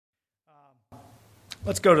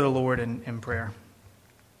Let's go to the Lord in prayer.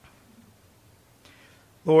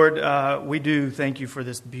 Lord, we do thank you for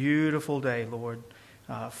this beautiful day, Lord.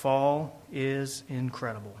 Fall is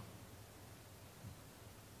incredible.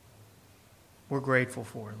 We're grateful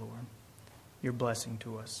for it, Lord, your blessing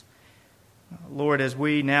to us. Lord, as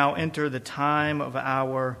we now enter the time of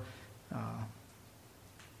our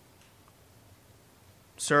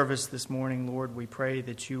service this morning, Lord, we pray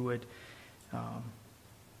that you would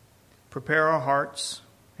prepare our hearts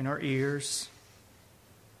and our ears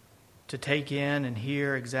to take in and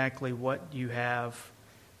hear exactly what you have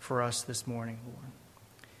for us this morning,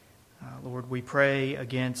 Lord. Lord, we pray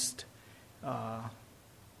against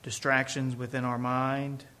distractions within our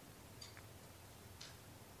mind.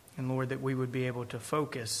 And Lord, that we would be able to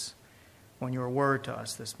focus on your word to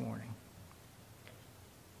us this morning.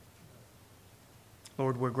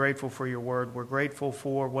 Lord, we're grateful for your word. We're grateful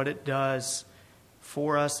for what it does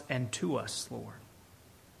for us and to us, Lord.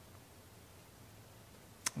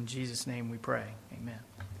 In Jesus' name we pray. Amen.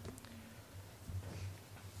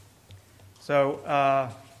 So,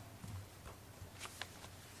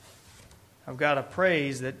 I've got a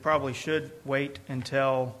praise that probably should wait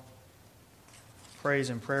until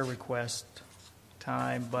praise and prayer request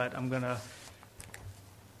time, but I'm going to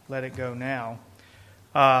let it go now.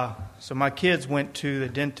 So my kids went to the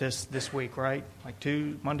dentist this week, right? Like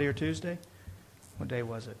Monday or Tuesday? What day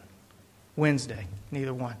was it? Wednesday.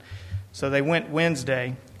 Neither one. So they went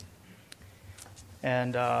Wednesday,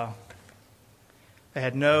 and they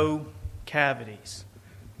had no cavities.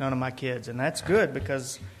 None of my kids. And that's good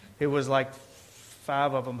because it was like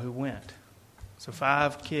 5 of them who went. So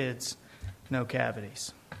 5 kids, no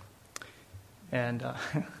cavities. And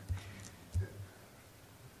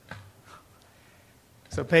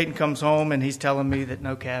so Peyton comes home and he's telling me that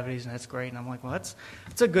no cavities, and that's great. And I'm like, well, that's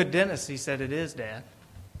a good dentist. He said, it is, Dad.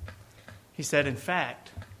 He said, in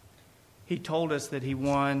fact, he told us that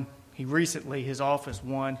his office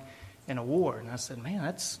won an award. And I said, man,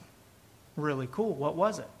 that's really cool. What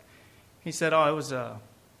was it? He said, it was a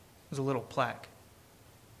little plaque.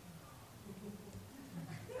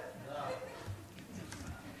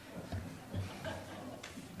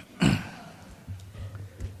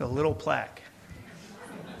 A little plaque.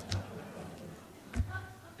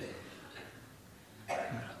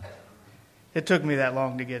 It took me that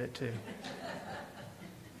long to get it, too.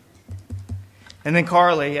 And then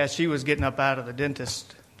Carly, as she was getting up out of the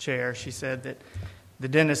dentist chair, she said that the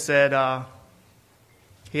dentist said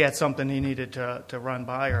he had something he needed to run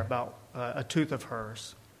by her about a tooth of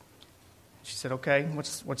hers. She said, okay,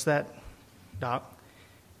 what's that, Doc?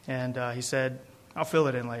 And he said, I'll fill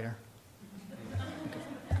it in later.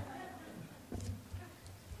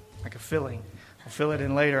 Like a filling. I'll fill it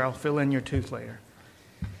in later. I'll fill in your tooth later.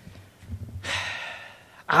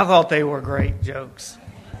 I thought they were great jokes.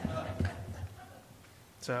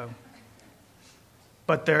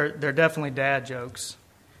 But they're definitely dad jokes.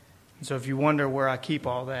 And so if you wonder where I keep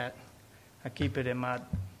all that, I keep it in my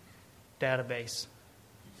database.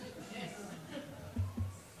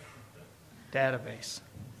 Database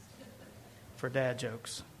for dad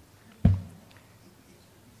jokes.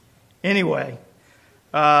 Anyway,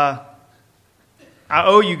 I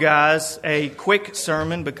owe you guys a quick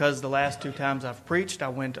sermon because the last 2 times I've preached, I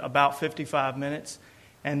went about 55 minutes,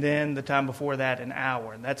 and then the time before that, an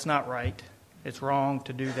hour. And that's not right. It's wrong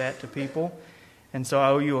to do that to people. And so I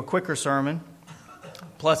owe you a quicker sermon.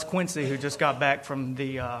 Plus Quincy, who just got back from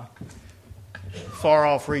the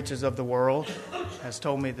far-off reaches of the world, has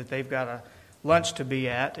told me that they've got a lunch to be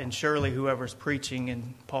at, and surely whoever's preaching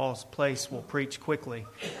in Paul's place will preach quickly.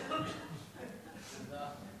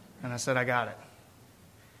 And I said, I got it.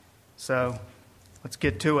 So, let's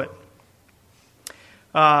get to it.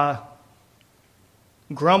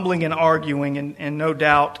 Grumbling and arguing, and no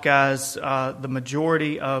doubt, guys, the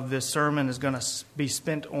majority of this sermon is going to be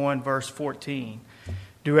spent on verse 14.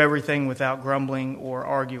 Do everything without grumbling or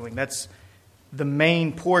arguing. That's the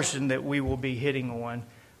main portion that we will be hitting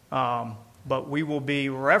on. But we will be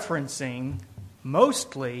referencing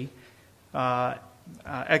mostly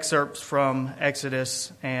excerpts from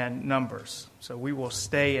Exodus and Numbers. So we will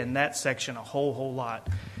stay in that section a whole lot.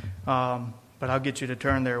 But I'll get you to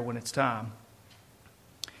turn there when it's time.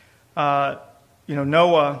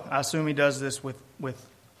 Noah, I assume he does this with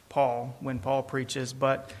Paul when Paul preaches.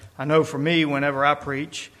 But I know for me, whenever I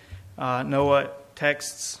preach, Noah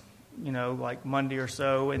texts, like Monday or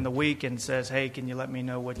so in the week and says, hey, can you let me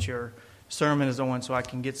know what your sermon is on so I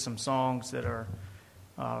can get some songs that are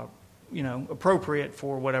appropriate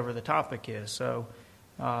for whatever the topic is. So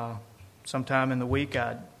sometime in the week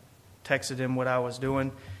I texted him what I was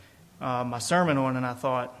doing my sermon on, and I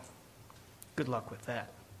thought, Good luck with that.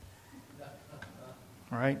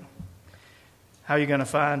 All right? How are you going to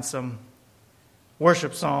find some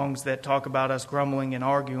worship songs that talk about us grumbling and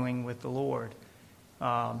arguing with the Lord?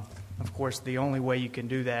 Of course, the only way you can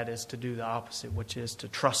do that is to do the opposite, which is to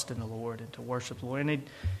trust in the Lord and to worship the Lord. And he,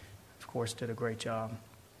 of course, did a great job.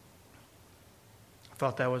 I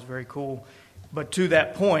thought that was very cool. But to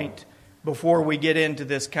that point, before we get into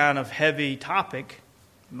this kind of heavy topic,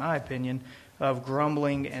 in my opinion, of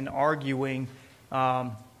grumbling and arguing,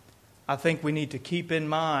 I think we need to keep in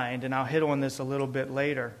mind, and I'll hit on this a little bit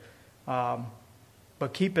later,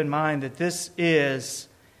 but keep in mind that this is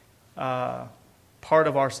part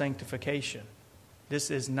of our sanctification.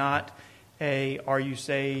 This is not a are you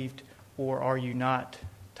saved or are you not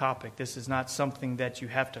topic. This is not something that you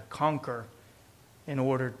have to conquer in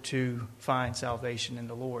order to find salvation in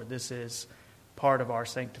the Lord. This is part of our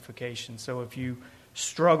sanctification. So if you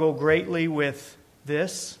struggle greatly with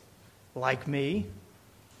this, like me,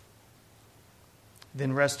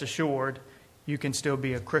 then rest assured you can still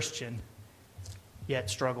be a Christian, yet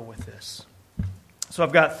struggle with this. So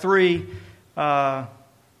I've got three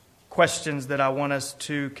questions that I want us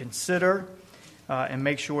to consider and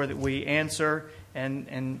make sure that we answer.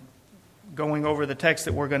 And going over the text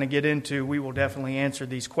that we're going to get into, we will definitely answer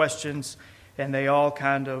these questions, and they all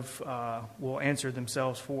kind of will answer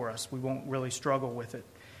themselves for us. We won't really struggle with it.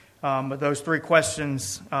 But those three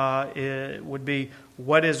questions would be,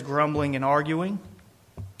 what is grumbling and arguing?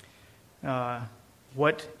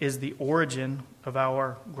 What is the origin of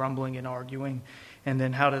our grumbling and arguing? And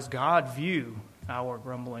then how does God view our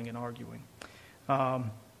grumbling and arguing?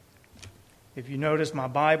 If you notice, my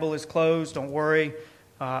Bible is closed. Don't worry.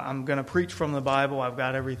 I'm going to preach from the Bible. I've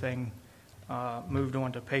got everything moved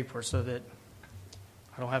onto paper so that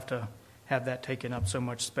I don't have to have that taking up so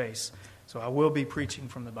much space. So I will be preaching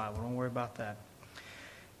from the Bible. Don't worry about that.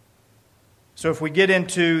 So if we get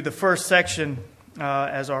into the first section,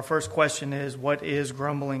 as our first question is, what is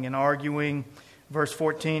grumbling and arguing? Verse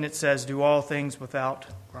 14, it says, do all things without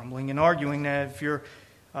grumbling and arguing. Now, if you're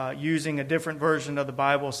using a different version of the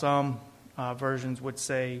Bible, some versions would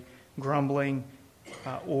say grumbling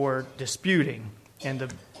or disputing. And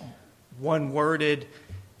the one-worded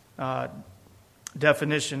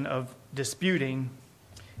definition of disputing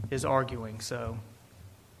is arguing. So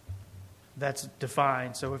that's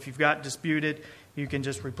defined. So if you've got disputed, you can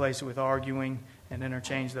just replace it with arguing and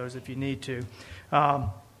interchange those if you need to.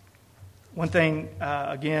 One thing,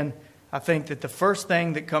 again, I think that the first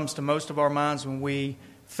thing that comes to most of our minds when we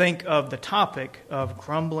think of the topic of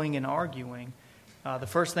grumbling and arguing, the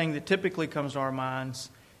first thing that typically comes to our minds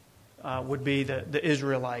would be the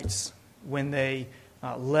Israelites when they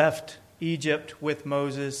left Egypt with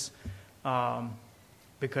Moses,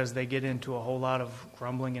 because they get into a whole lot of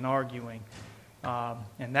grumbling and arguing.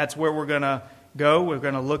 And that's where we're going to go. We're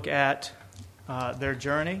going to look at their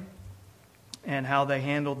journey and how they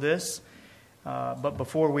handled this. But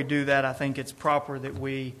before we do that, I think it's proper that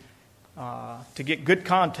we, to get good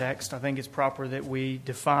context, I think it's proper that we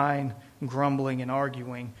define grumbling and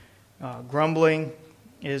arguing. Grumbling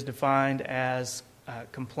is defined as to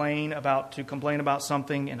complain about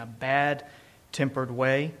something in a bad-tempered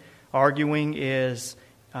way. Arguing is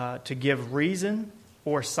to give reason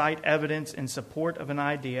or cite evidence in support of an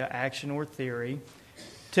idea, action, or theory,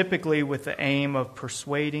 typically with the aim of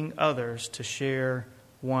persuading others to share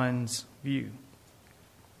one's view.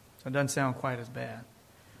 So it doesn't sound quite as bad.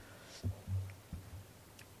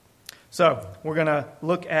 So we're going to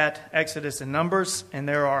look at Exodus and Numbers, and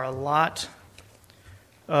there are a lot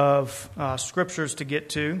of scriptures to get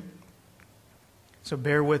to. So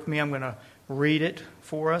bear with me. I'm going to read it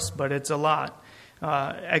for us, but it's a lot.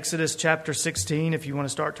 Exodus chapter 16, if you want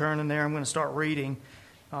to start turning there, I'm going to start reading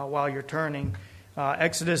while you're turning.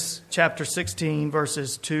 Exodus chapter 16,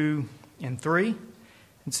 verses 2 and 3.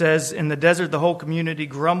 It says, in the desert the whole community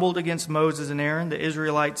grumbled against Moses and Aaron. The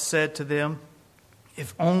Israelites said to them,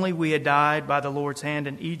 if only we had died by the Lord's hand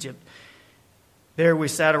in Egypt. There we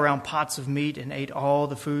sat around pots of meat and ate all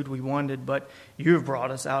the food we wanted, but you have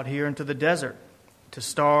brought us out here into the desert to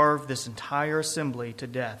starve this entire assembly to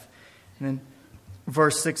death. And then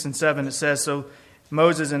verse 6 and 7, it says, so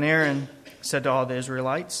Moses and Aaron said to all the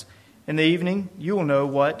Israelites, in the evening you will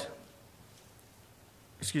know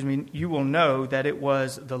that it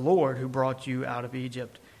was the Lord who brought you out of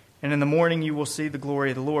Egypt. And in the morning you will see the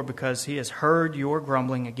glory of the Lord, because he has heard your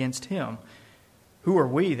grumbling against him. Who are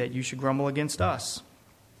we that you should grumble against us?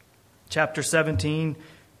 Chapter 17,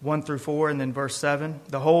 1 through 4, and then verse 7.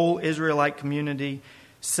 The whole Israelite community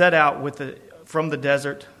set out from the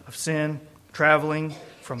desert of Sin, traveling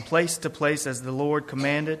from place to place as the Lord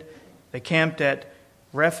commanded. They camped at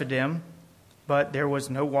Rephidim But there was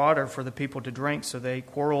no water for the people to drink, so they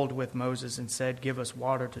quarreled with Moses and said, "Give us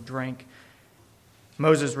water to drink."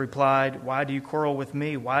 Moses replied, "Why do you quarrel with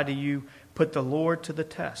me? Why do you put the Lord to the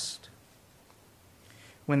test?"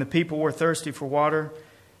 When the people were thirsty for water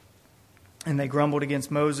and they grumbled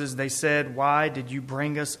against Moses, they said, "Why did you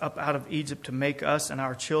bring us up out of Egypt to make us and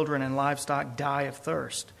our children and livestock die of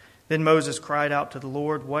thirst?" Then Moses cried out to the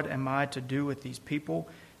Lord, "What am I to do with these people?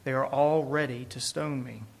 They are all ready to stone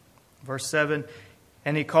me." Verse 7,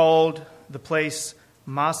 and he called the place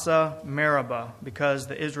Massa Meribah, because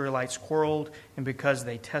the Israelites quarreled and because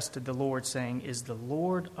they tested the Lord, saying, "Is the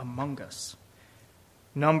Lord among us?"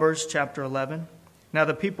 Numbers chapter 11. Now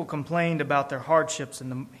the people complained about their hardships in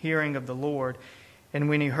the hearing of the Lord, and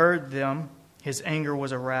when he heard them, his anger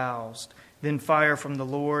was aroused. Then fire from the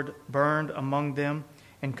Lord burned among them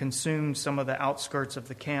and consumed some of the outskirts of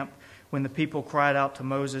the camp. When the people cried out to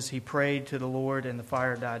Moses, he prayed to the Lord, and the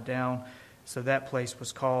fire died down. So that place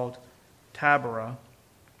was called Taberah,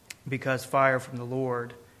 because fire from the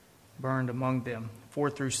Lord burned among them.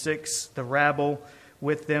 4-6, the rabble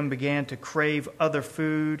with them began to crave other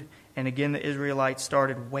food. And again the Israelites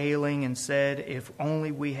started wailing and said, "If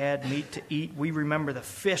only we had meat to eat. We remember the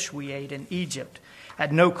fish we ate in Egypt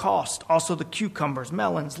at no cost. Also the cucumbers,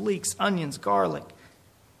 melons, leeks, onions, garlic.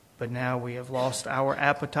 But now we have lost our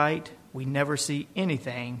appetite. We never see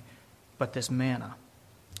anything but this manna."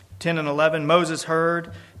 10 and 11, Moses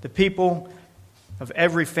heard the people of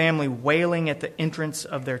every family wailing at the entrance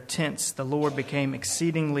of their tents. The Lord became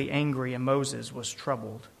exceedingly angry, and Moses was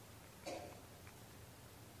troubled.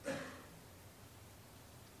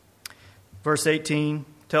 Verse 18,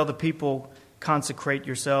 tell the people, "Consecrate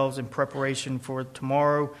yourselves in preparation for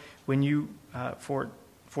tomorrow when you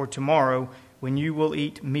for tomorrow when you will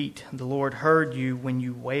eat meat. The Lord heard you when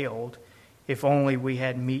you wailed, 'If only we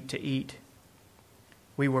had meat to eat.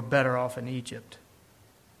 We were better off in Egypt.'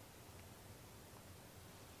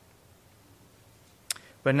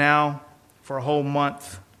 But now, for a whole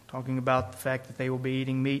month," talking about the fact that they will be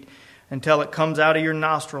eating meat, "until it comes out of your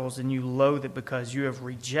nostrils and you loathe it, because you have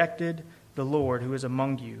rejected the Lord who is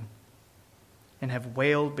among you, and have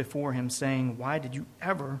wailed before him, saying, 'Why did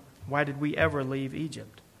we ever leave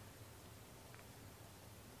Egypt?'"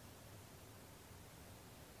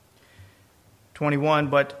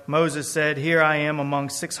 But Moses said, "Here I am among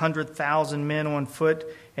 600,000 men on foot,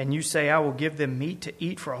 and you say I will give them meat to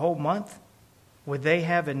eat for a whole month? Would they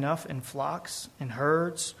have enough in flocks and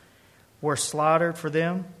herds were slaughtered for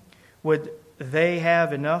them? Would they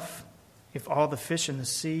have enough if all the fish in the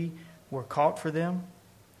sea were caught for them?"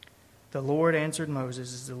 The Lord answered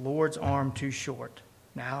Moses, "Is the Lord's arm too short?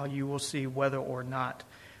 Now you will see whether or not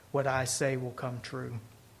what I say will come true."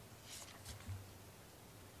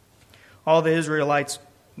 All the Israelites,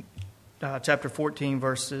 chapter 14,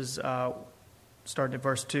 starting at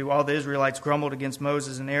verse 2, all the Israelites grumbled against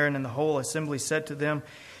Moses and Aaron, and the whole assembly said to them,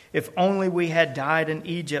 "If only we had died in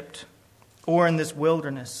Egypt or in this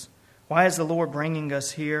wilderness. Why is the Lord bringing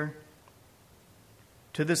us here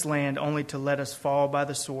to this land only to let us fall by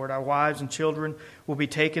the sword? Our wives and children will be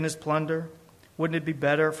taken as plunder. Wouldn't it be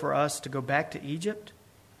better for us to go back to Egypt?"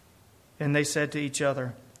 And they said to each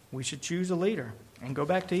other, "We should choose a leader and go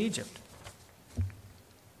back to Egypt."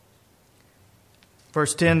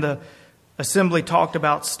 Verse 10, the assembly talked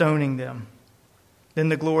about stoning them. Then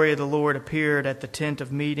the glory of the Lord appeared at the tent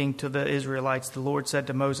of meeting to the Israelites. The Lord said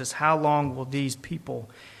to Moses, "How long will these people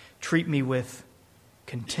treat me with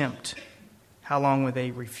contempt? How long will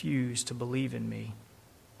they refuse to believe in me?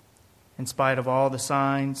 In spite of all the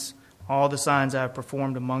signs I have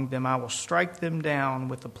performed among them, I will strike them down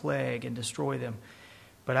with a plague and destroy them.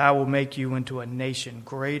 But I will make you into a nation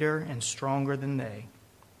greater and stronger than they."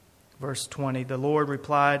 Verse 20, the Lord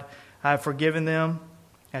replied, "I have forgiven them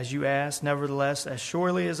as you asked. Nevertheless, as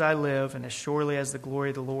surely as I live and as surely as the glory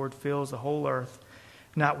of the Lord fills the whole earth,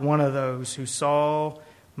 not one of those who saw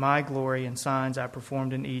my glory and signs I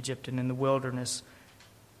performed in Egypt and in the wilderness,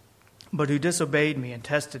 but who disobeyed me and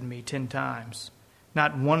tested me 10 times,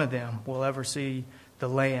 not one of them will ever see the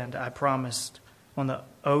land I promised on the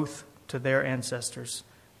oath to their ancestors.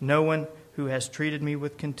 No one who has treated me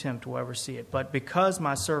with contempt will ever see it. But because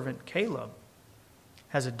my servant Caleb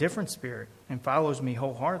has a different spirit and follows me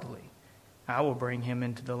wholeheartedly, I will bring him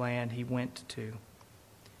into the land he went to,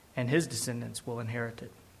 and his descendants will inherit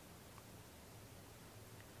it."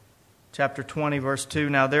 Chapter 20, verse 2,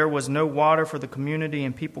 now there was no water for the community,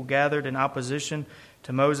 and people gathered in opposition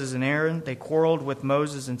to Moses and Aaron. They quarreled with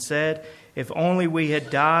Moses and said, "If only we had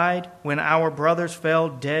died when our brothers fell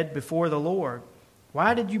dead before the Lord.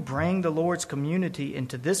 Why did you bring the Lord's community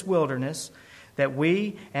into this wilderness, that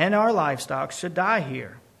we and our livestock should die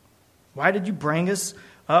here?" Why did you bring us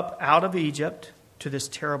up out of Egypt to this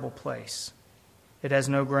terrible place? It has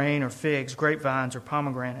no grain or figs, grapevines or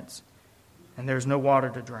pomegranates, and there's no water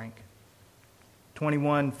to drink.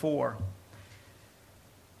 21:4.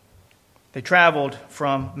 They traveled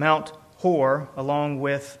from Mount Hor along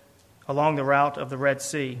the route of the Red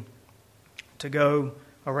Sea to go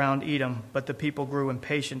around Edom, but the people grew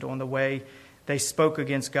impatient on the way. They spoke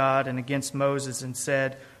against God and against Moses and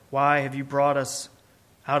said, "Why have you brought us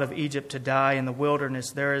out of Egypt to die in the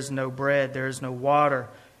wilderness? There is no bread, there is no water,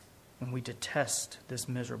 and we detest this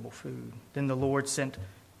miserable food." Then the Lord sent,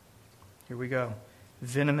 here we go,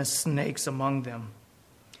 venomous snakes among them.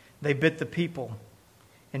 They bit the people,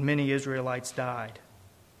 and many Israelites died.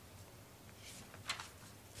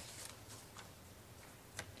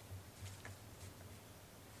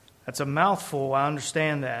 That's a mouthful, I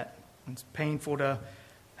understand that. It's painful to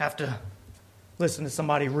have to listen to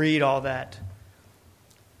somebody read all that.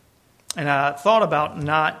 And I thought about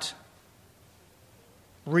not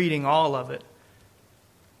reading all of it,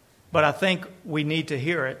 but I think we need to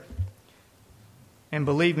hear it. And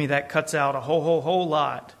believe me, that cuts out a whole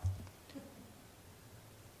lot.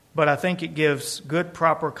 But I think it gives good,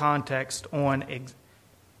 proper context on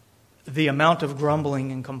the amount of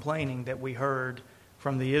grumbling and complaining that we heard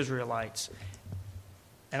from the Israelites.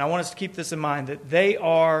 And I want us to keep this in mind, that they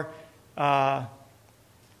are an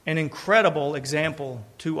incredible example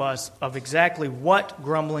to us of exactly what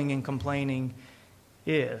grumbling and complaining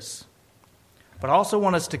is. But I also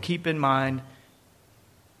want us to keep in mind,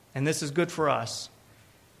 and this is good for us,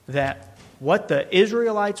 that what the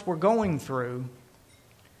Israelites were going through,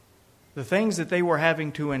 the things that they were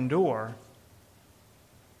having to endure,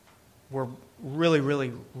 were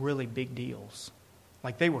really big deals.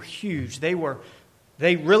 Like, they were huge. They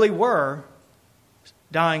really were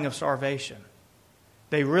dying of starvation.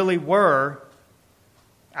 They really were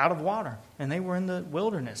out of water, and they were in the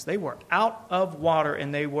wilderness. They were out of water,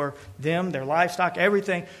 and their livestock,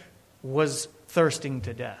 everything was thirsting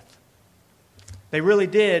to death. They really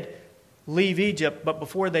did leave Egypt, but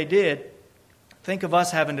before they did, think of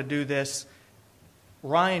us having to do this.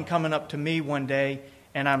 Ryan coming up to me one day,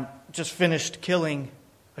 and I'm just finished killing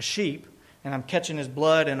a sheep, and I'm catching his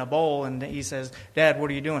blood in a bowl, and he says, "Dad, what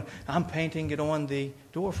are you doing?" "I'm painting it on the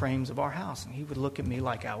door frames of our house." And he would look at me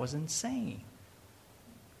like I was insane.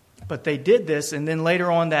 But they did this, and then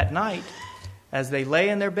later on that night, as they lay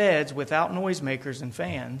in their beds without noisemakers and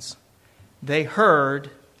fans, they heard,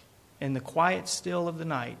 in the quiet still of the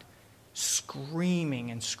night, screaming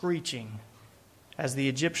and screeching as the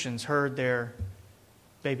Egyptians heard their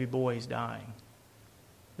baby boys dying.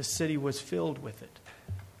 The city was filled with it.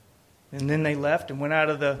 And then they left and went out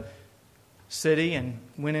of the city and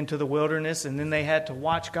went into the wilderness, and then they had to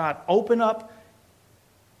watch God open up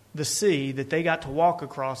the sea that they got to walk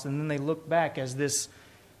across, and then they looked back as this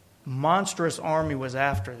monstrous army was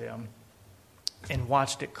after them and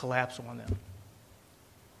watched it collapse on them.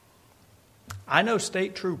 I know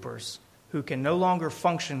state troopers who can no longer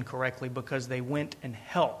function correctly because they went and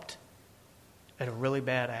helped at a really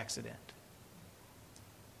bad accident,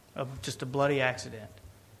 of just a bloody accident.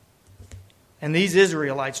 And these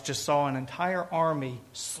Israelites just saw an entire army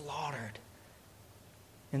slaughtered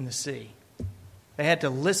in the sea. They had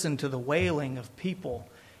to listen to the wailing of people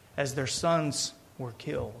as their sons were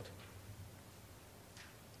killed.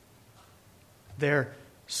 They're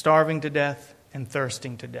starving to death and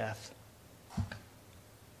thirsting to death.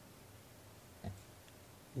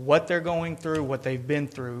 What they're going through, what they've been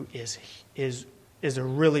through is a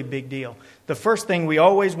really big deal. The first thing we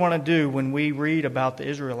always want to do when we read about the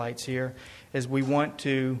Israelites here is we want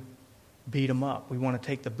to beat them up. We want to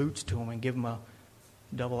take the boots to them and give them a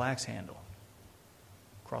double axe handle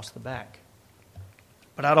across the back.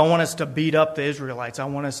 But I don't want us to beat up the Israelites. I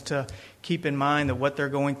want us to keep in mind that what they're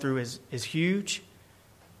going through is huge.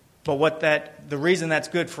 But the reason that's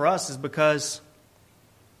good for us is because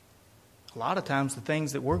a lot of times the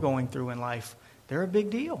things that we're going through in life, they're a big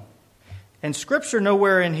deal. And Scripture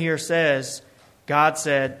nowhere in here says, God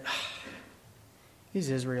said, these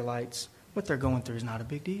Israelites, what they're going through is not a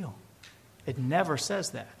big deal. It never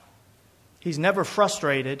says that. He's never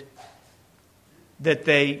frustrated that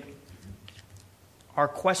they are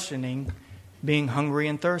questioning being hungry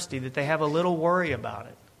and thirsty, that they have a little worry about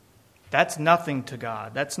it. That's nothing to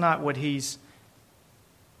God. That's not what He's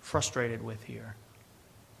frustrated with here.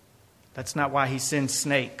 That's not why He sends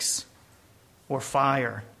snakes or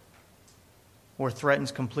fire or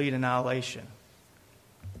threatens complete annihilation.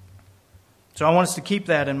 So I want us to keep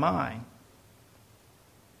that in mind.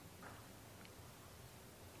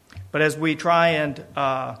 But as we try and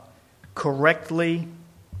correctly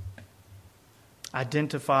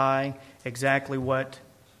identify exactly what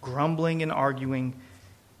grumbling and arguing,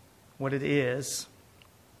 what it is.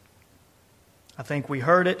 I think we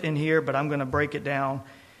heard it in here, but I'm going to break it down.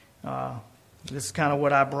 This is kind of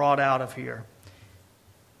what I brought out of here.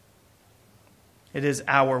 It is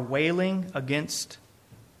our wailing against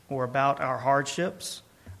or about our hardships,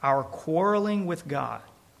 our quarreling with God,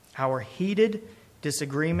 our heated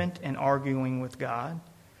disagreement and arguing with God,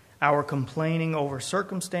 our complaining over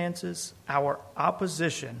circumstances, our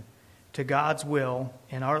opposition to God's will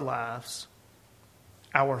in our lives,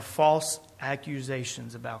 our false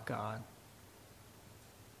accusations about God.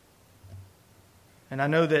 And I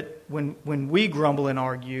know that when we grumble and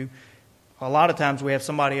argue, a lot of times we have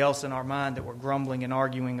somebody else in our mind that we're grumbling and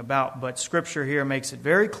arguing about, but Scripture here makes it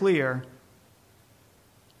very clear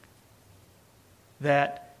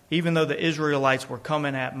that even though the Israelites were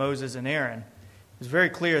coming at Moses and Aaron, it's very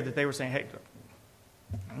clear that they were saying, hey,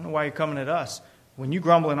 I don't know why you're coming at us. When you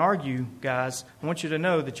grumble and argue, guys, I want you to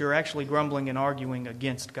know that you're actually grumbling and arguing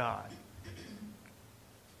against God.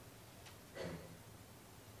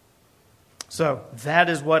 So that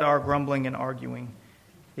is what our grumbling and arguing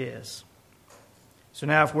is. So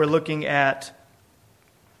now if we're looking at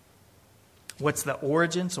what's the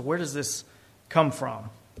origin, so where does this come from?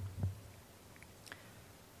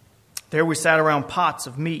 There we sat around pots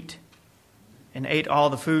of meat and ate all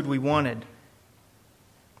the food we wanted.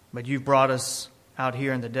 But you've brought us out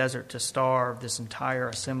here in the desert to starve this entire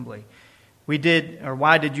assembly.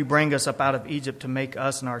 Why did you bring us up out of Egypt to make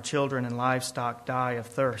us and our children and livestock die of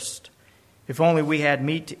thirst? If only we had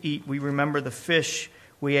meat to eat. We remember the fish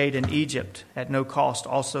we ate in Egypt at no cost,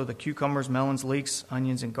 also the cucumbers, melons, leeks,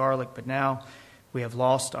 onions, and garlic. But now we have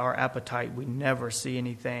lost our appetite. We never see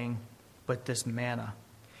anything but this manna.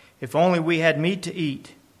 If only we had meat to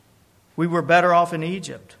eat. We were better off in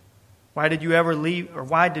Egypt. Why did we ever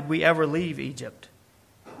leave Egypt?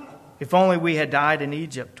 If only we had died in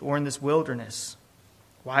Egypt or in this wilderness.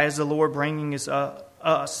 Why is the Lord bringing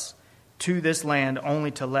us to this land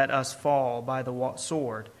only to let us fall by the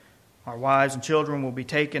sword? Our wives and children will be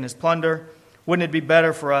taken as plunder. Wouldn't it be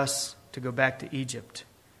better for us to go back to Egypt?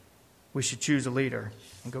 We should choose a leader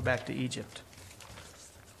and go back to Egypt.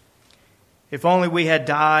 If only we had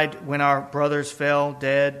died when our brothers fell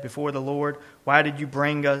dead before the Lord. Why did you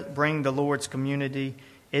bring the Lord's community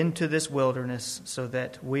into this wilderness so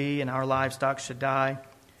that we and our livestock should die?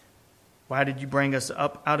 Why did you bring us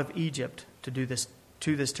up out of Egypt to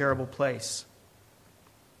this terrible place?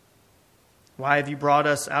 Why have you brought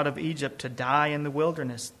us out of Egypt to die in the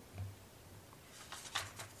wilderness?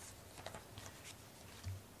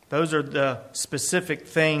 Those are the specific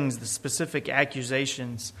things, the specific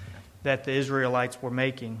accusations that the Israelites were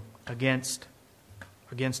making against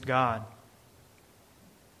God.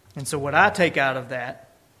 And so what I take out of that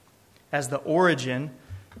as the origin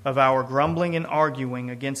of our grumbling and arguing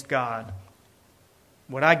against God,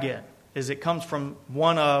 what I get is it comes from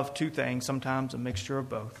one of two things, sometimes a mixture of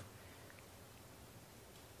both.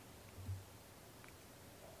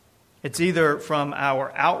 It's either from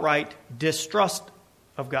our outright distrust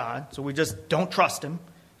of God, so we just don't trust Him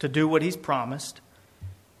to do what He's promised.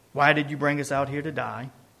 Why did you bring us out here to die?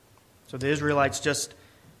 So the Israelites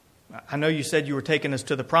I know you said you were taking us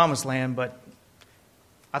to the promised land, but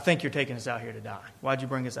I think you're taking us out here to die. Why'd you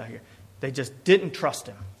bring us out here? They just didn't trust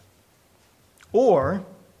Him. Or,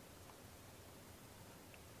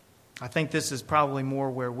 I think this is probably more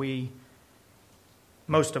where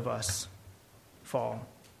most of us fall.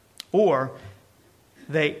 Or,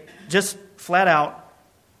 they just flat out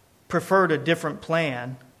preferred a different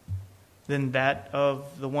plan than that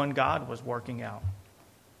of the one God was working out.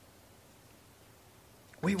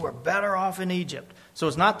 We were better off in Egypt. So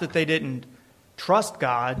it's not that they didn't trust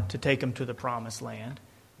God to take them to the promised land.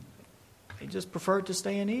 They just preferred to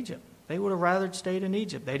stay in Egypt. They would have rather stayed in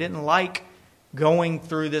Egypt. They didn't like going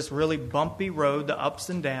through this really bumpy road, the ups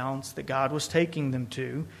and downs that God was taking them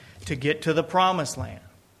to get to the promised land.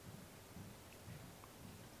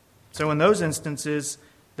 So in those instances,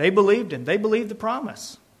 they believed Him. They believed the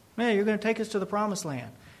promise. Man, you're going to take us to the promised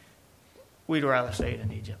land. We'd rather stay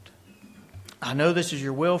in Egypt. I know this is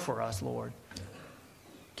your will for us, Lord.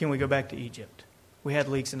 Can we go back to Egypt? We had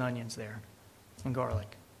leeks and onions there and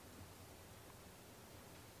garlic.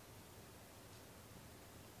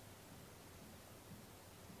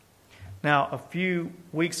 Now, a few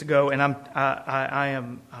weeks ago, and I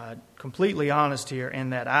am completely honest here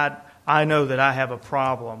in that I know that I have a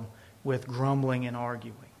problem with grumbling and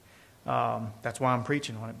arguing. That's why I'm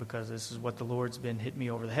preaching on it, because this is what the Lord's been hitting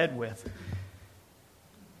me over the head with.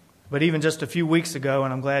 But even just a few weeks ago,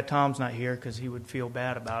 and I'm glad Tom's not here because he would feel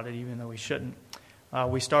bad about it, even though he shouldn't.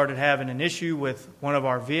 We started having an issue with one of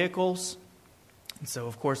our vehicles. And so,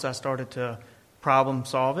 of course, I started to problem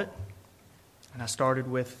solve it. And I started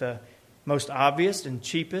with the most obvious and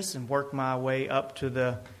cheapest and worked my way up to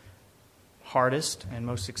the hardest and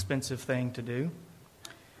most expensive thing to do.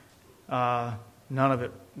 None of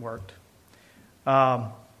it worked.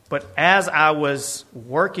 But as I was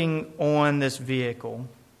working on this vehicle,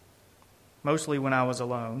 mostly when I was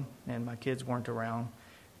alone and my kids weren't around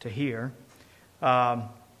to hear, I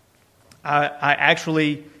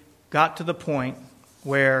actually got to the point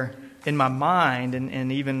where in my mind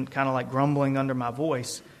and even kind of like grumbling under my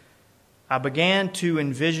voice, I began to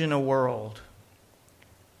envision a world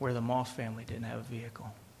where the Moss family didn't have a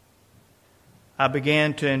vehicle. I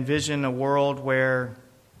began to envision a world where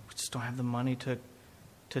we just don't have the money to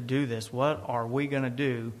do this. What are we going to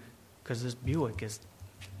do? Because this Buick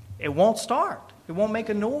it won't start. It won't make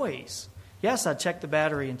a noise. Yes, I checked the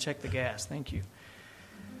battery and checked the gas. Thank you.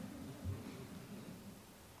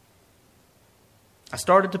 I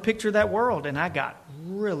started to picture that world, and I got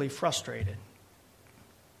really frustrated.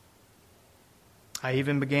 I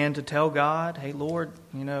even began to tell God, hey, Lord,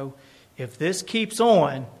 if this keeps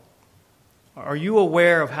on, are you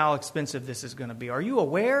aware of how expensive this is going to be? Are you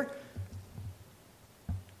aware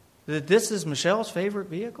that this is Michelle's favorite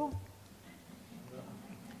vehicle?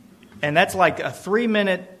 And that's like a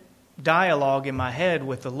 3-minute dialogue in my head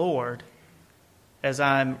with the Lord as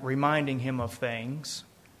I'm reminding him of things.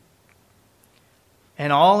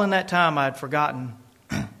 And all in that time, I'd forgotten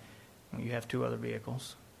you have 2 other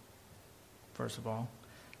vehicles, first of all.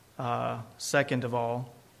 Second of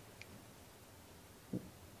all,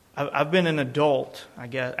 I've been an adult, I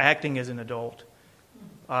guess, acting as an adult,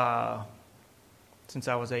 since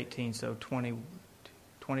I was 18, so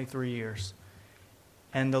 23 years.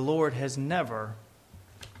 And the Lord has never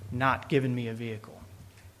not given me a vehicle.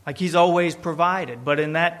 Like he's always provided. But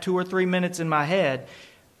in that 2 or 3 minutes in my head,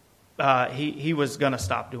 he was going to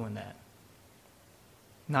stop doing that.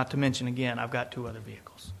 Not to mention, again, I've got 2 other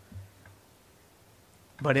vehicles.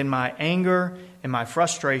 But in my anger and my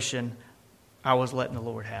frustration, I was letting the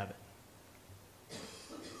Lord have it.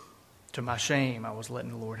 To my shame, I was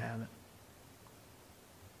letting the Lord have it.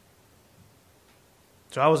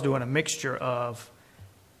 So I was doing a mixture of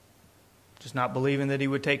just not believing that he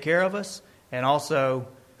would take care of us, and also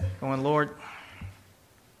going, Lord,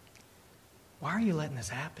 why are you letting this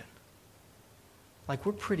happen? Like,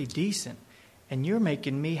 we're pretty decent, and you're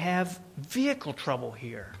making me have vehicle trouble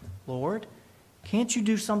here, Lord. Can't you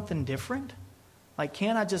do something different? Like,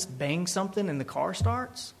 can't I just bang something and the car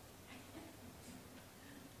starts?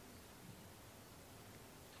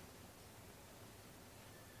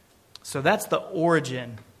 So that's the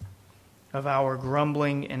origin of our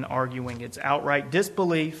grumbling and arguing. It's outright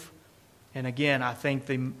disbelief. And again, I think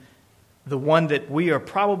the one that we are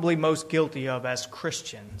probably most guilty of as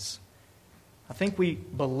Christians. I think we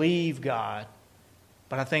believe God,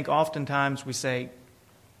 but I think oftentimes we say,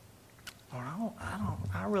 Lord,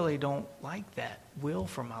 I really don't like that will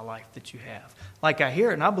for my life that you have. Like I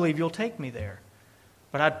hear it and I believe you'll take me there.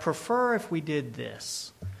 But I'd prefer if we did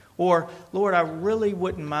this. Or, Lord, I really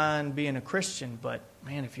wouldn't mind being a Christian, but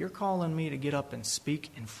man, if you're calling me to get up and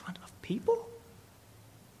speak in front of people?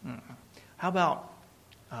 How about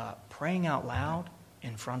praying out loud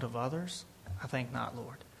in front of others? I think not,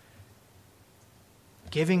 Lord.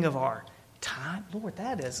 Giving of our time? Lord,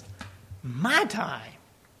 that is my time.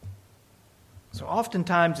 So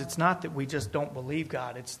oftentimes it's not that we just don't believe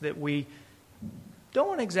God. It's that we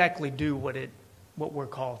don't exactly do what we're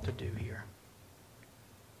called to do here.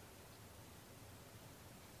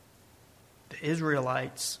 The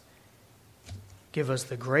Israelites give us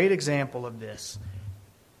the great example of this.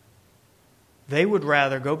 They would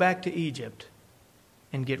rather go back to Egypt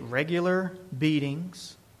and get regular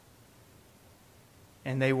beatings,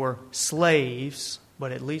 and they were slaves,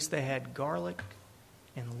 but at least they had garlic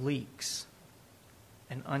and leeks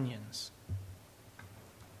and onions.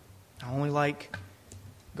 I only like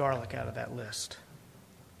garlic out of that list.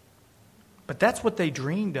 But that's what they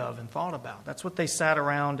dreamed of and thought about. That's what they sat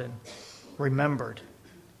around and remembered.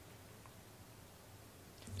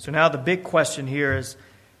 So now the big question here is,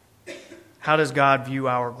 how does God view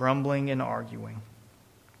our grumbling and arguing?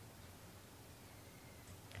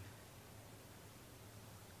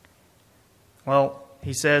 Well,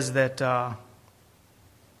 he says that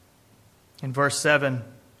in verse 7,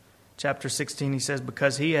 chapter 16, he says,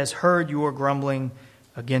 because he has heard your grumbling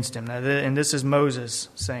against him. Now, and this is Moses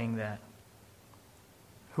saying that.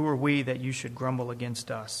 Who are we that you should grumble against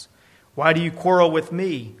us? Why do you quarrel with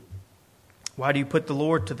me? Why do you put the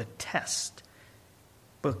Lord to the test?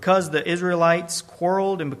 because the Israelites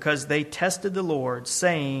quarreled and because they tested the Lord,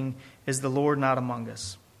 saying, "Is the Lord not among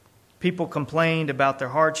us?" People complained about their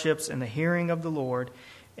hardships in the hearing of the Lord,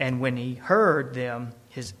 and when he heard them,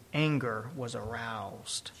 his anger was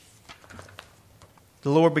aroused. The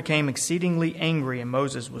Lord became exceedingly angry, and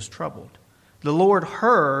Moses was troubled. The Lord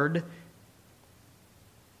heard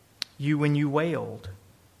you when you wailed.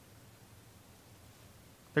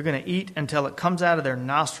 They're going to eat until it comes out of their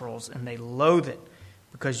nostrils, and they loathe it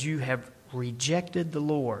because you have rejected the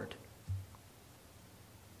Lord,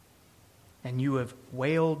 and you have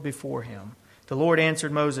wailed before him. The Lord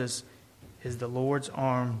answered Moses, "Is the Lord's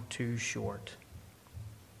arm too short?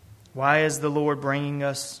 Why is the Lord bringing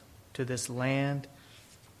us to this land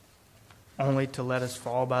only to let us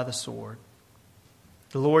fall by the sword?"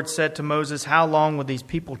 The Lord said to Moses, "How long will these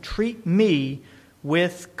people treat me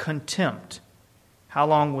with contempt? How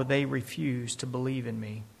long will they refuse to believe in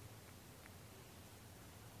me?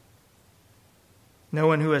 No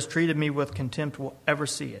one who has treated me with contempt will ever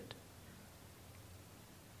see it."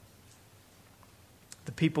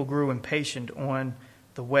 The people grew impatient on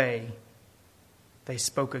the way. They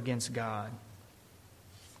spoke against God.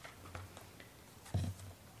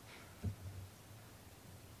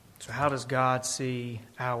 So how does God see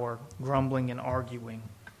our grumbling and arguing?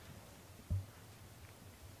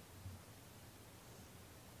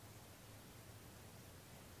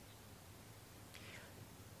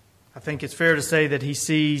 I think it's fair to say that he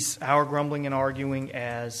sees our grumbling and arguing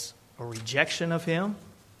as a rejection of him,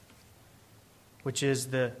 which is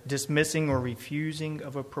the dismissing or refusing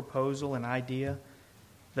of a proposal, an idea,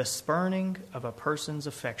 the spurning of a person's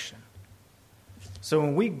affection. So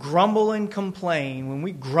when we grumble and complain, when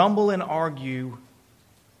we grumble and argue,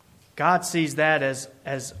 God sees that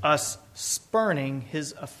as us spurning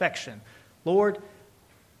his affection. Lord,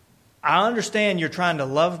 I understand you're trying to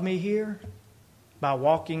love me here by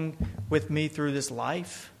walking with me through this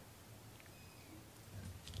life.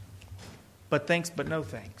 But thanks, but no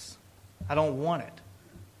thanks. I don't want it.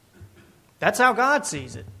 That's how God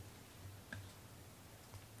sees it.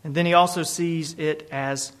 And then he also sees it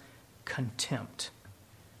as contempt,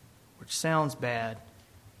 which sounds bad,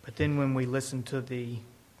 but then when we listen to the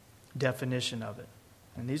definition of it,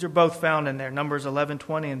 and these are both found in there, Numbers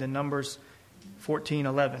 11:20 and then Numbers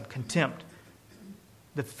 14:11. Contempt,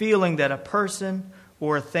 the feeling that a person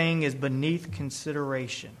or a thing is beneath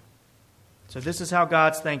consideration. So this is how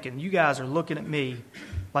God's thinking. You guys are looking at me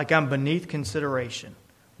like I'm beneath consideration,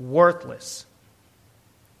 worthless,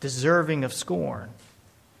 deserving of scorn.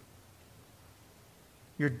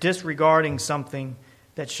 You're disregarding something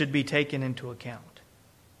that should be taken into account.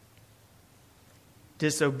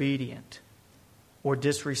 Disobedient or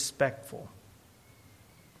disrespectful.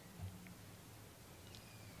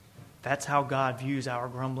 That's how God views our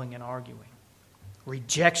grumbling and arguing.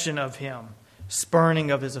 Rejection of him,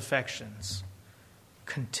 spurning of his affections,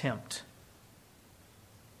 contempt.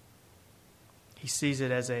 He sees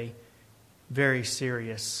it as a very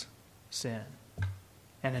serious sin.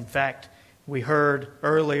 And in fact, we heard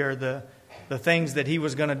earlier the things that he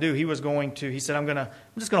was going to do. He said, I'm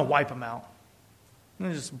just going to wipe them out. I'm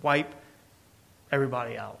going to just wipe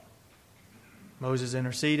everybody out. Moses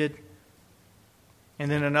interceded. And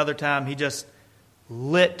then another time, he just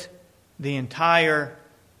lit the entire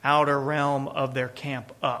outer realm of their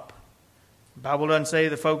camp up. The Bible doesn't say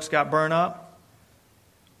the folks got burned up,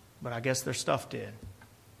 but I guess their stuff did.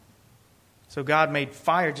 So God made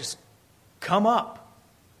fire just come up.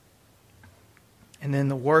 And then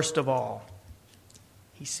the worst of all,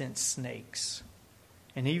 he sent snakes.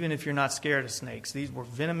 And even if you're not scared of snakes, these were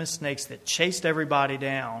venomous snakes that chased everybody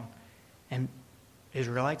down, and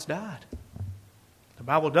Israelites died. The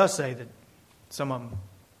Bible does say that some of them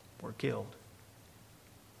were killed.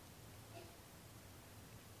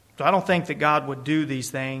 So I don't think that God would do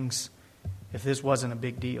these things if this wasn't a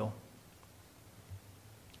big deal.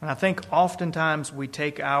 And I think oftentimes we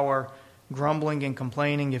take our grumbling and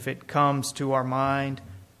complaining, if it comes to our mind,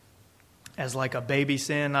 as like a baby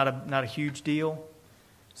sin, not a huge deal.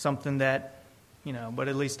 Something that, but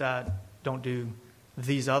at least I don't do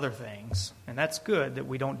these other things. And that's good that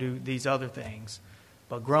we don't do these other things.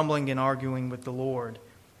 But grumbling and arguing with the Lord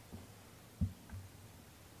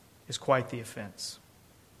is quite the offense.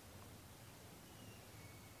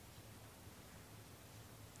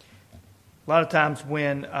 A lot of times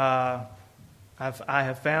when I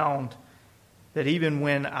have found that even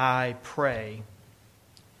when I pray,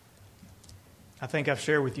 I think I've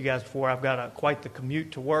shared with you guys before, I've got quite the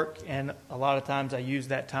commute to work, and a lot of times I use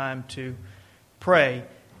that time to pray.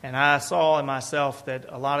 And I saw in myself that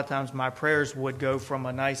a lot of times my prayers would go from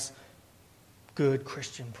a nice, good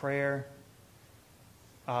Christian prayer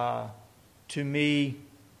to me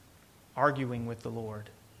arguing with the Lord,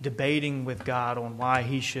 debating with God on why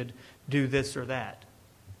He should do this or that.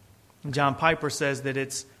 And John Piper says that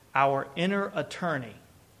it's our inner attorney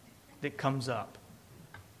that comes up.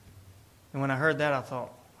 And when I heard that, I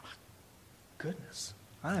thought, goodness,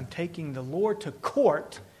 I am taking the Lord to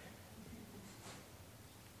court,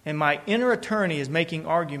 and my inner attorney is making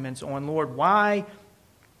arguments on, Lord, why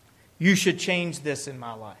you should change this in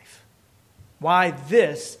my life. Why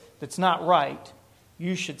this that's not right,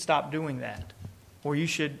 you should stop doing that. Or you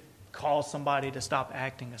should call somebody to stop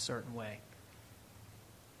acting a certain way.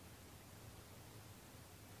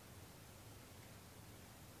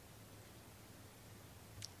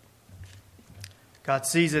 God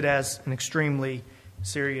sees it as an extremely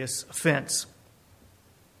serious offense.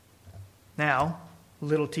 Now, a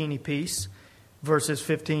little teeny piece, verses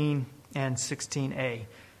 15 and 16a.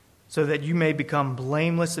 So that you may become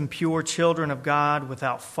blameless and pure children of God,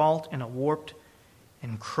 without fault in a warped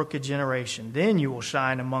and crooked generation. Then you will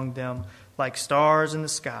shine among them like stars in the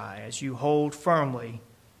sky, as you hold firmly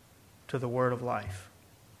to the word of life.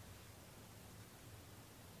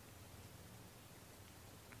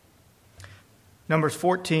 Numbers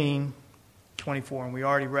 14:24, and we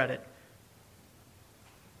already read it.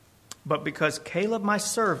 But because Caleb, my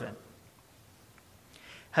servant,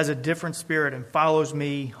 has a different spirit and follows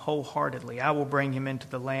me wholeheartedly, I will bring him into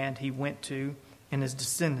the land he went to, and his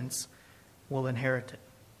descendants will inherit it.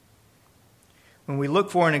 When we look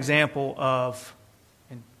for an example of,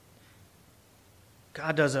 and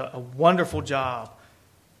God does a wonderful job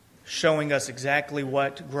showing us exactly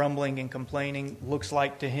what grumbling and complaining looks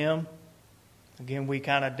like to Him. Again, we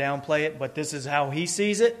kind of downplay it, but this is how He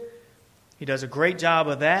sees it. He does a great job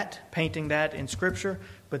of that, painting that in Scripture,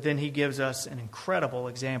 but then He gives us an incredible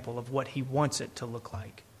example of what He wants it to look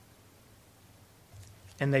like.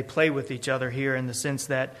 And they play with each other here in the sense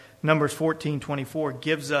that Numbers 14:24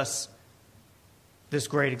 gives us this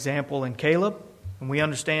great example in Caleb. And we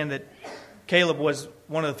understand that Caleb was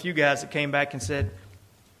one of the few guys that came back and said,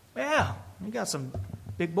 yeah, you got some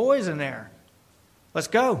big boys in there. Let's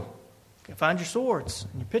go. Find your swords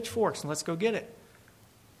and your pitchforks and let's go get it.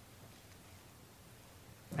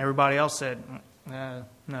 Everybody else said,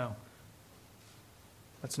 no,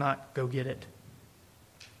 let's not go get it.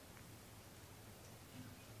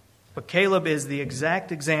 But Caleb is the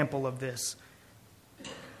exact example of this.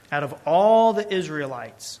 Out of all the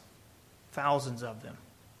Israelites, thousands of them,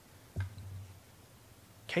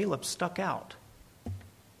 Caleb stuck out.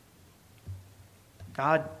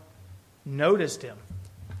 God noticed him.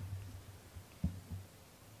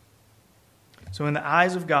 So in the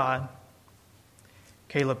eyes of God,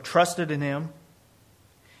 Caleb trusted in Him,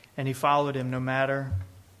 and he followed Him no matter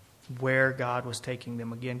where God was taking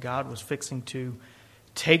them. Again, God was fixing to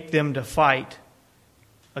take them to fight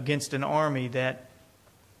against an army that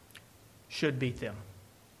should beat them.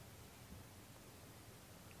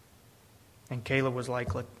 And Caleb was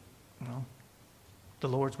like, well, the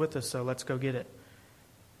Lord's with us, so let's go get it.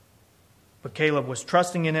 But Caleb was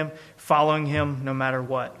trusting in Him, following Him no matter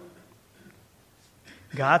what.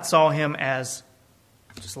 God saw him as,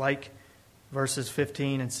 just like verses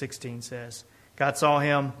 15 and 16 says, God saw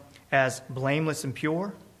him as blameless and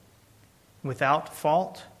pure, without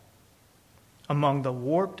fault. Among the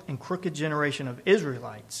warped and crooked generation of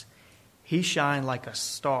Israelites, he shined like a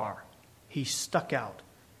star. He stuck out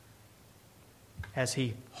as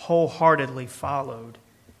he wholeheartedly followed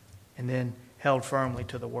and then held firmly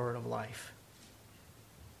to the word of life.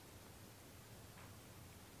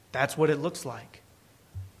 That's what it looks like.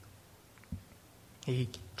 He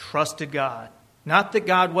trusted God. Not that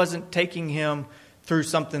God wasn't taking him through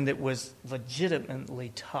something that was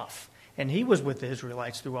legitimately tough. And he was with the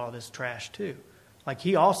Israelites through all this trash too. Like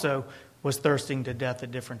he also was thirsting to death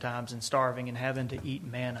at different times and starving and having to eat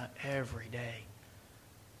manna every day.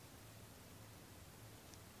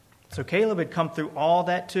 So Caleb had come through all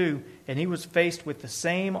that too, and he was faced with the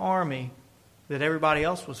same army that everybody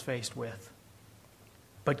else was faced with.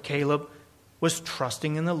 But Caleb was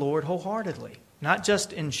trusting in the Lord wholeheartedly. Not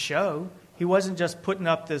just in show. He wasn't just putting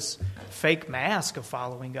up this fake mask of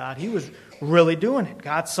following God. He was really doing it.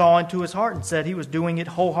 God saw into his heart and said he was doing it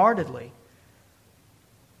wholeheartedly.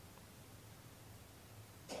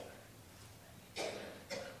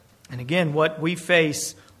 And again, what we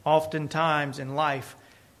face oftentimes in life,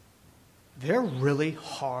 they're really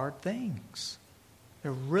hard things.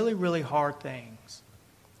 They're really, really hard things.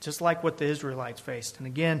 Just like what the Israelites faced. And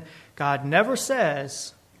again, God never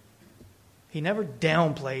says, He never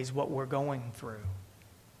downplays what we're going through.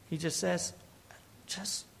 He just says,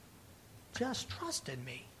 just trust in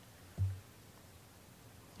me.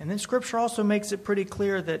 And then Scripture also makes it pretty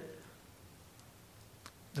clear that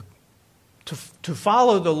to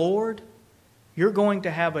follow the Lord, you're going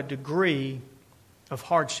to have a degree of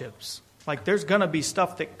hardships. Like there's going to be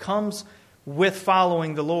stuff that comes with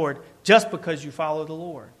following the Lord just because you follow the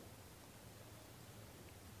Lord.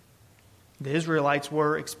 The Israelites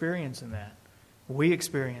were experiencing that. We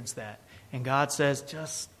experience that. And God says,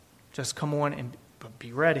 just come on and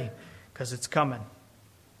be ready because it's coming.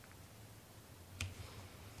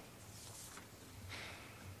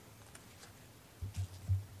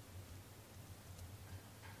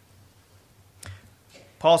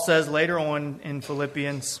 Paul says later on in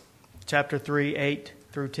Philippians chapter 3, 8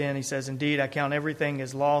 through 10, he says, "Indeed, I count everything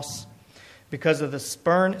as loss because of the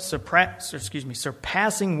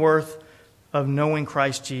surpassing worth of knowing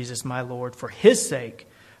Christ Jesus, my Lord. For his sake,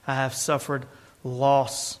 I have suffered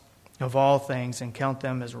loss of all things and count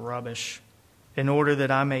them as rubbish, in order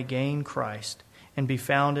that I may gain Christ and be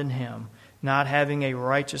found in him, not having a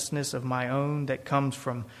righteousness of my own that comes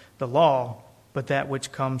from the law, but that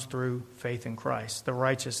which comes through faith in Christ, the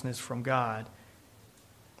righteousness from God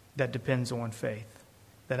that depends on faith,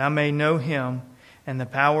 that I may know him and the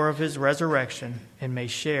power of his resurrection and may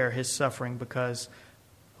share his suffering because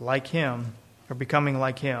like him, or becoming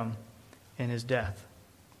like him in his death."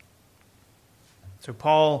 So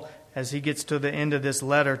Paul, as he gets to the end of this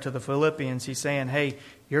letter to the Philippians, he's saying, hey,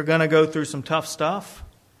 you're going to go through some tough stuff.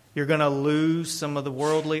 You're going to lose some of the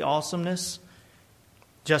worldly awesomeness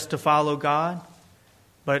just to follow God.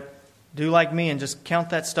 But do like me and just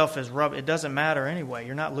count that stuff as rubbish. It doesn't matter anyway.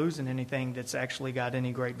 You're not losing anything that's actually got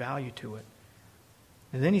any great value to it.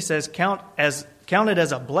 And then he says, count it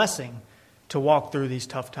as a blessing to walk through these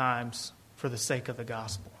tough times for the sake of the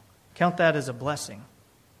gospel. Count that as a blessing.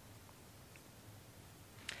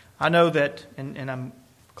 I know that, and I'm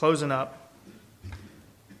closing up,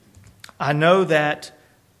 I know that,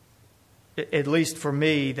 at least for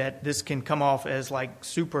me, that this can come off as like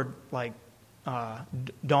super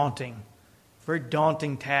daunting. Very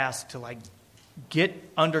daunting task to get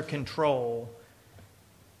under control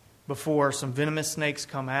before some venomous snakes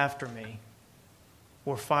come after me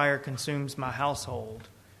or fire consumes my household.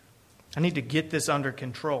 I need to get this under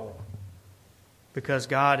control because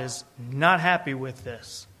God is not happy with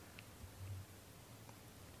this.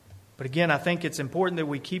 But again, I think it's important that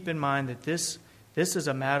we keep in mind that this is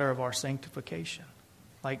a matter of our sanctification.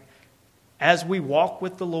 As we walk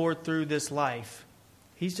with the Lord through this life,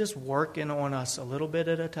 he's just working on us a little bit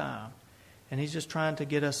at a time. And he's just trying to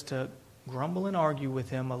get us to grumble and argue with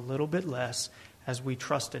him a little bit less as we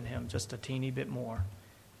trust in him just a teeny bit more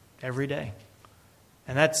every day.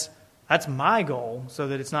 And that's my goal, so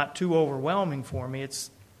that it's not too overwhelming for me.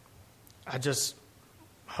 I just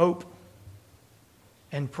hope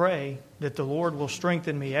and pray that the Lord will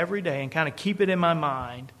strengthen me every day and kind of keep it in my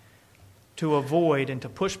mind to avoid and to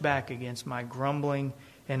push back against my grumbling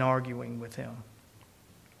and arguing with him.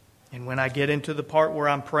 And when I get into the part where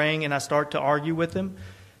I'm praying and I start to argue with him,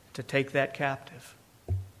 to take that captive.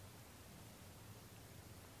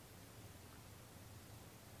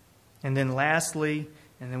 And then lastly,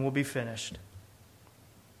 and then we'll be finished,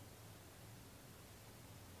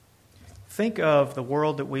 think of the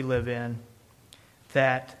world that we live in,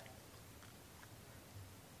 that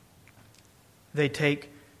they take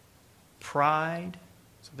pride,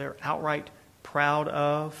 so they're outright proud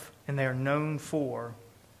of, and they are known for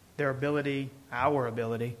their ability, our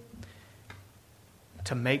ability,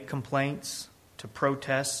 to make complaints, to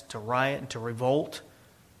protest, to riot, and to revolt.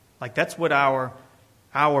 That's what our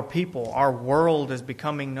people, our world is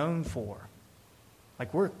becoming known for.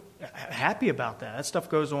 We're happy about that. That stuff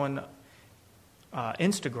goes on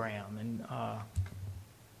Instagram and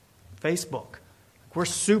Facebook. We're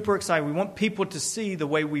super excited. We want people to see the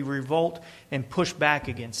way we revolt and push back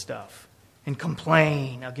against stuff and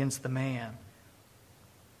complain against the man.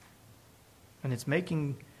 And it's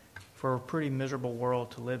making for a pretty miserable world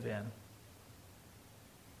to live in.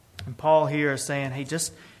 And Paul here is saying, hey,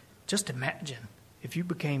 just imagine if you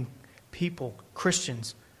became people,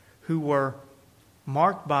 Christians, who were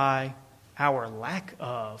marked by our lack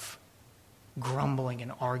of grumbling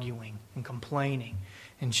and arguing and complaining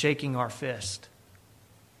and shaking our fist.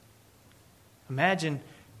 Imagine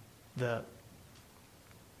the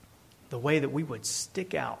way that we would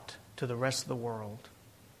stick out to the rest of the world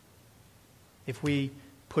if we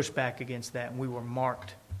pushed back against that and we were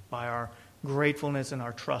marked by our gratefulness and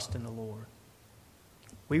our trust in the Lord.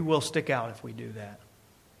 We will stick out if we do that.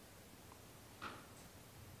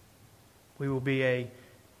 We will be a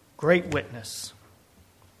great witness.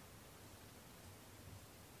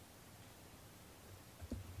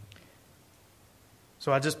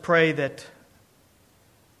 So I just pray that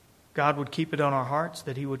God would keep it on our hearts,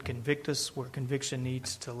 that He would convict us where conviction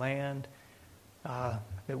needs to land, that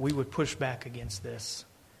we would push back against this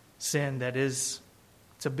sin that it's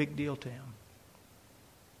a big deal to Him.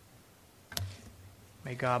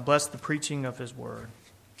 May God bless the preaching of His word.